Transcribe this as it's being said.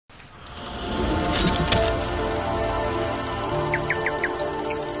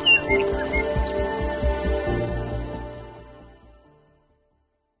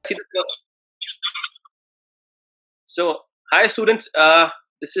So, hi students,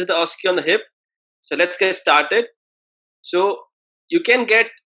 this is the OSCE on the hip. So let's get started. So you can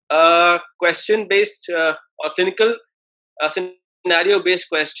get question-based or clinical scenario-based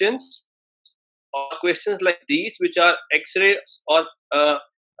questions, or questions like these, which are X-rays or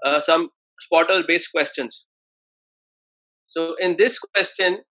some spotter-based questions. So in this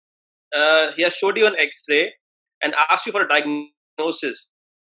question, he has showed you an X-ray and asked you for a diagnosis.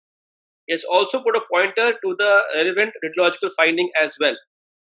 He has also put a pointer to the relevant radiological finding as well.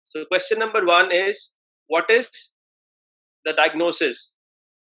 So question number 1 is, what is the diagnosis?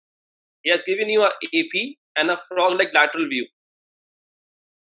 He has given you a AP and a frog-like lateral view.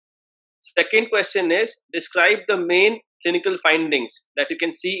 Second question is, describe the main clinical findings that you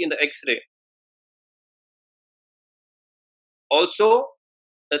can see in the X-ray. Also,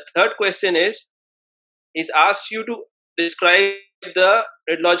 the third question is, he's asked you to describe the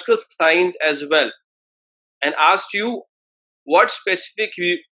radiological signs as well, and asked you what specific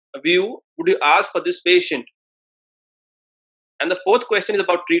view would you ask for this patient. And the fourth question is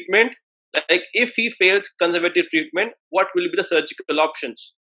about treatment, like if he fails conservative treatment, what will be the surgical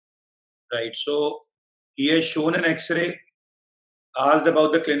options? Right. So he has shown an X-ray, asked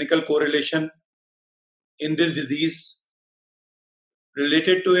about the clinical correlation in this disease,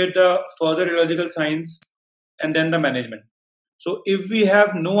 related to it the further radiological signs, and then the management. So if we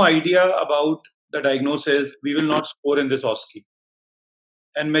have no idea about the diagnosis, we will not score in this OSCE.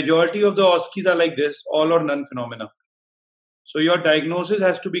 And majority of the OSCEs are like this, all or none phenomena. So your diagnosis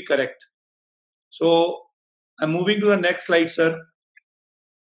has to be correct. So I'm moving to the next slide, sir.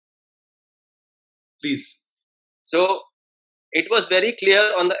 Please. So it was very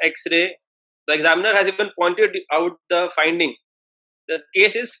clear on the X-ray. The examiner has even pointed out the finding. The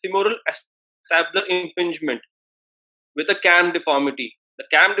case is femoral acetabular impingement with a cam deformity. The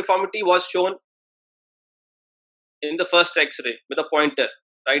cam deformity was shown in the first X-ray with a pointer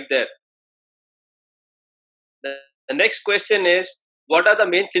right there. The next question is, what are the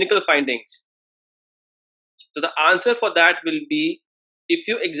main clinical findings? So the answer for that will be, if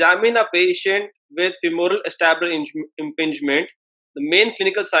you examine a patient with femoral acetabular impingement, the main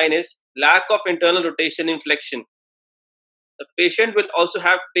clinical sign is lack of internal rotation in flexion. The patient will also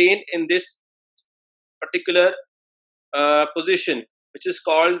have pain in this particular position, which is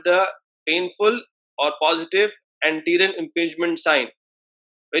called the painful or positive anterior impingement sign.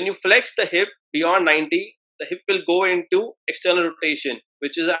 When you flex the hip beyond 90, the hip will go into external rotation,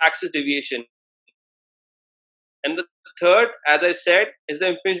 which is an axis deviation. And the third, as I said, is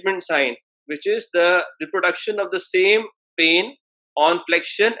the impingement sign, which is the reproduction of the same pain on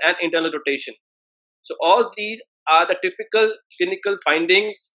flexion and internal rotation. So all these are the typical clinical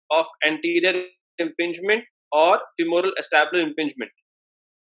findings of anterior impingement or femoral acetabular impingement.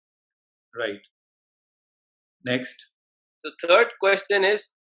 Right. Next. The third question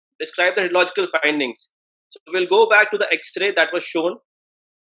is, describe the radiological findings. So we'll go back to the X-ray that was shown.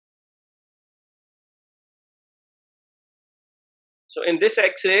 So in this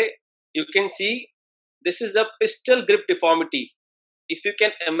X-ray, you can see this is a pistol grip deformity. If you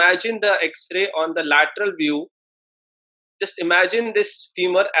can imagine the X-ray on the lateral view, just imagine this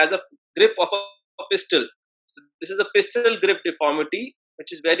femur as a grip of a pistol. So this is a pistol grip deformity,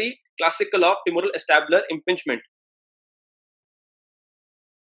 which is very classical of femoral acetabular impingement.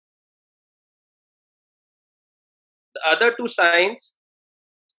 The other two signs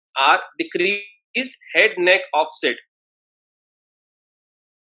are decreased head-neck offset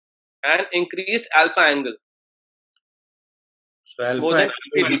and increased alpha angle. So alpha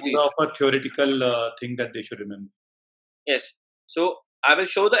angle is more of a theoretical thing that they should remember. Yes. So I will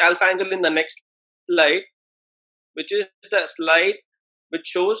show the alpha angle in the next slide, which is the slide which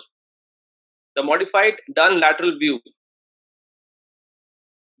shows the modified Dunn lateral view.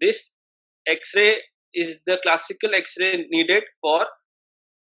 This X-ray is the classical X-ray needed for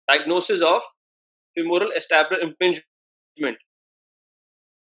diagnosis of femoral acetabular impingement.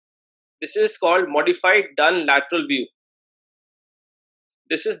 This is called modified Dunn lateral view.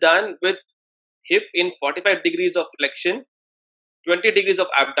 This is done with hip in 45 degrees of flexion, 20 degrees of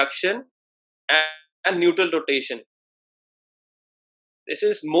abduction, and neutral rotation. This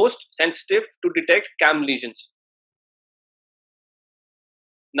is most sensitive to detect cam lesions.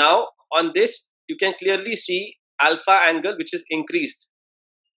 Now on this, you can clearly see alpha angle, which is increased.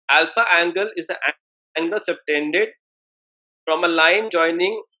 Alpha angle is the angle subtended from a line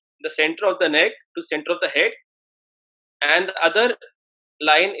joining the center of the neck to center of the head, and the other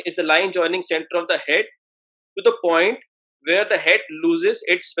line is the line joining center of the head to the point where the head loses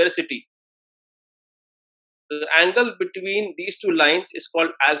its sphericity. The angle between these two lines is called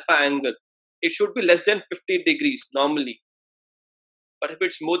alpha angle. it should be less than 50 degrees normally. But if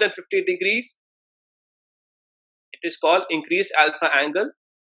it's more than 50 degrees, it is called increased alpha angle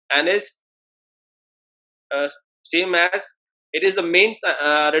and is same as it is the main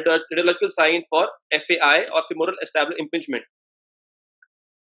radiological sign for FAI or femoral acetabular impingement.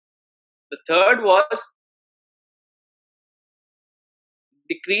 The third was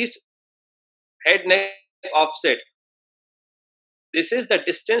decreased head neck offset. This is the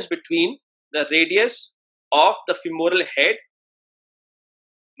distance between the radius of the femoral head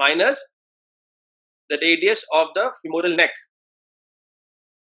minus the radius of the femoral neck.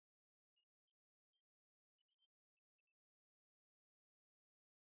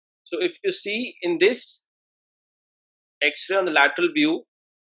 So if you see in this X-ray on the lateral view,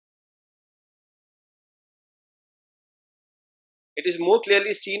 it is more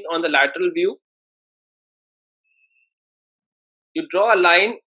clearly seen on the lateral view. You draw a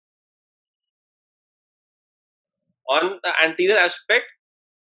line on the anterior aspect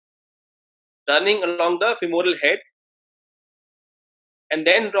running along the femoral head and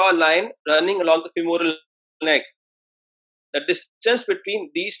then draw a line running along the femoral neck. The distance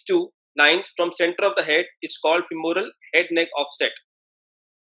between these two lines from center of the head is called femoral head neck offset.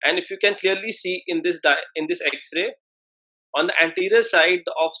 And if you can clearly see in this X-ray, on the anterior side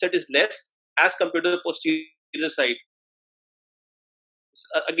the offset is less as compared to the posterior side.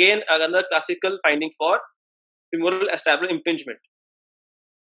 Again, another classical finding for femoral acetabular impingement.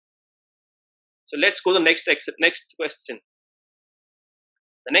 So let's go to the next question.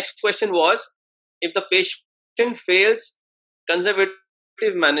 The next question was, if the patient fails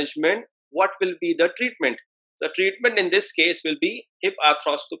conservative management, what will be the treatment? The treatment in this case will be hip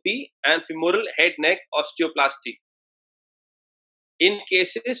arthroscopy and femoral head neck osteoplasty. In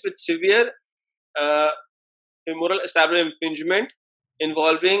cases with severe femoral acetabular impingement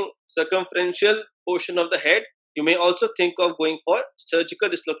involving circumferential portion of the head, you may also think of going for surgical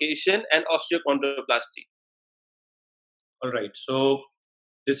dislocation and osteochondroplasty. All right. So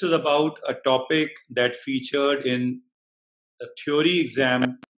this is about a topic that featured in the theory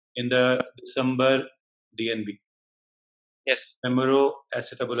exam in the December DNB. Yes.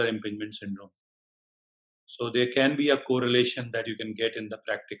 Femoroacetabular impingement syndrome. So there can be a correlation that you can get in the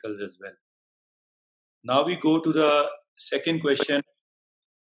practicals as well. Now we go to the second question.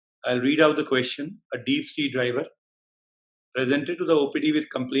 I'll read out the question. A deep sea driver presented to the OPD with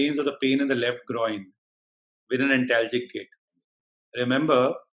complaints of the pain in the left groin with an antalgic gait.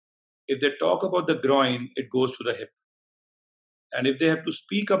 Remember, if they talk about the groin, it goes to the hip. And if they have to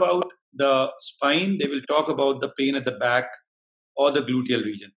speak about the spine, they will talk about the pain at the back or the gluteal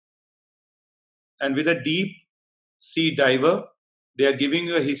region. And with a deep sea diver, they are giving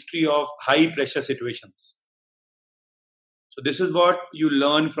you a history of high pressure situations. So this is what you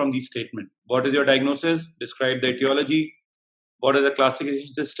learn from the statement. What is your diagnosis? Describe the etiology. What is the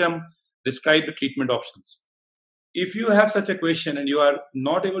classification system? Describe the treatment options. If you have such a question and you are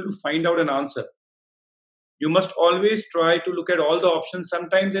not able to find out an answer, you must always try to look at all the options.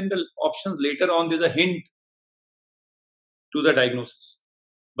 Sometimes in the options later on, there's a hint to the diagnosis.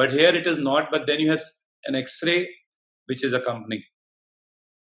 But here it is not, but then you have an X-ray which is accompanying.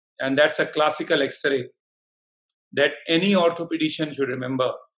 And that's a classical X-ray that any orthopedician should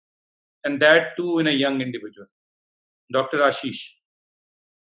remember. And that too in a young individual. Dr. Ashish.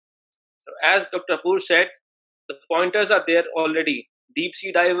 So as Dr. Kapoor said, the pointers are there already. Deep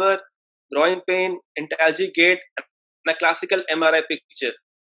sea diver, groin pain, antalgic gait, and a classical MRI picture.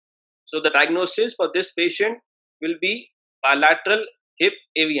 So the diagnosis for this patient will be bilateral hip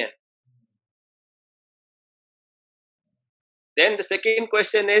AVN. Then the second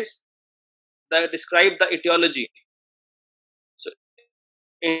question is describe the etiology. So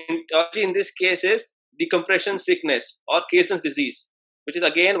etiology in this case is decompression sickness or Casson's disease, which is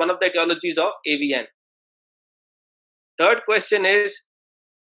again one of the etiologies of AVN. Third question is,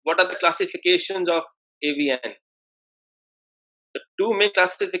 what are the classifications of AVN? The two main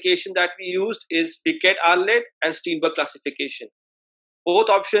classifications that we used is Piquet-Arlet and Steenberg classification. Fourth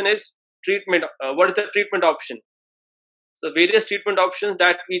option is treatment. What is the treatment option? So various treatment options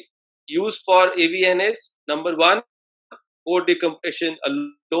that we use for AVN is, number one, core decompression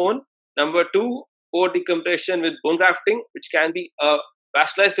alone. Number two, core decompression with bone grafting, which can be a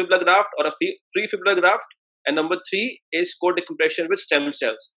vascularized fibula graft or a free fibula graft. And number three is core decompression with stem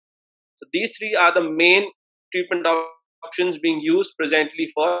cells. So these three are the main treatment options being used presently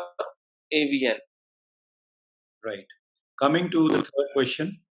for AVN. Right. Coming to the third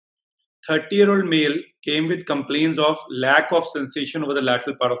question. 30-year-old male came with complaints of lack of sensation over the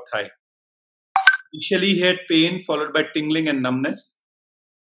lateral part of thigh. Initially, he had pain followed by tingling and numbness.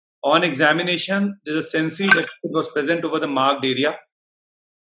 On examination, there's a sensory deficit was present over the marked area.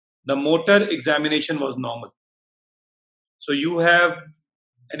 The motor examination was normal. So you have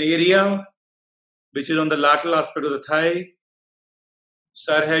an area which is on the lateral aspect of the thigh.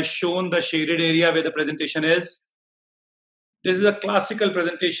 Sir has shown the shaded area where the presentation is. This is a classical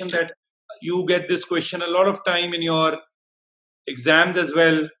presentation that you get this question a lot of time in your exams as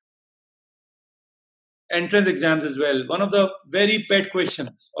well, entrance exams as well. One of the very pet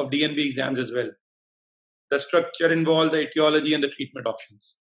questions of DNB exams as well. The structure involved, the etiology, and the treatment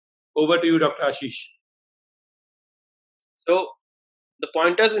options. Over to you, Dr. Ashish. So the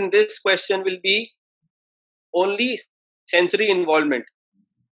pointers in this question will be only sensory involvement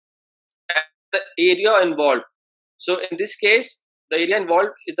and the area involved. So in this case, the area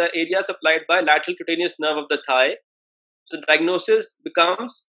involved is the area supplied by lateral cutaneous nerve of the thigh. So the diagnosis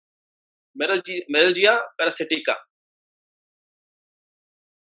becomes myalgia paresthetica.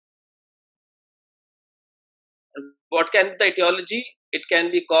 What can be the etiology? It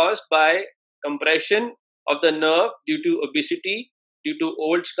can be caused by compression of the nerve due to obesity, due to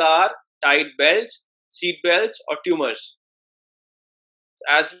old scar, tight belts, seat belts, or tumors.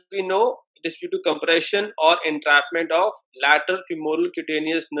 As we know, it is due to compression or entrapment of lateral femoral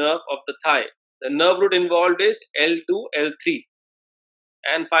cutaneous nerve of the thigh. The nerve root involved is L2, L3.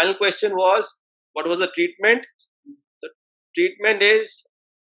 And final question was, what was the treatment? The treatment is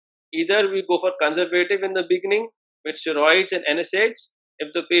either we go for conservative in the beginning with steroids and NSAIDs.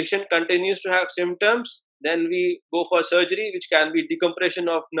 If the patient continues to have symptoms, then we go for surgery, which can be decompression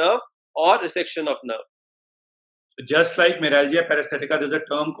of nerve or resection of nerve. So just like myalgia paresthetica, there's a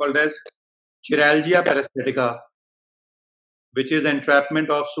term called as chiralgia paresthetica, which is entrapment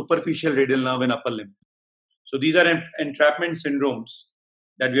of superficial radial nerve in upper limb. So these are entrapment syndromes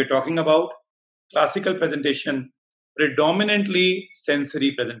that we are talking about. Classical presentation, predominantly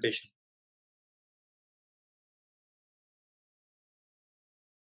sensory presentation.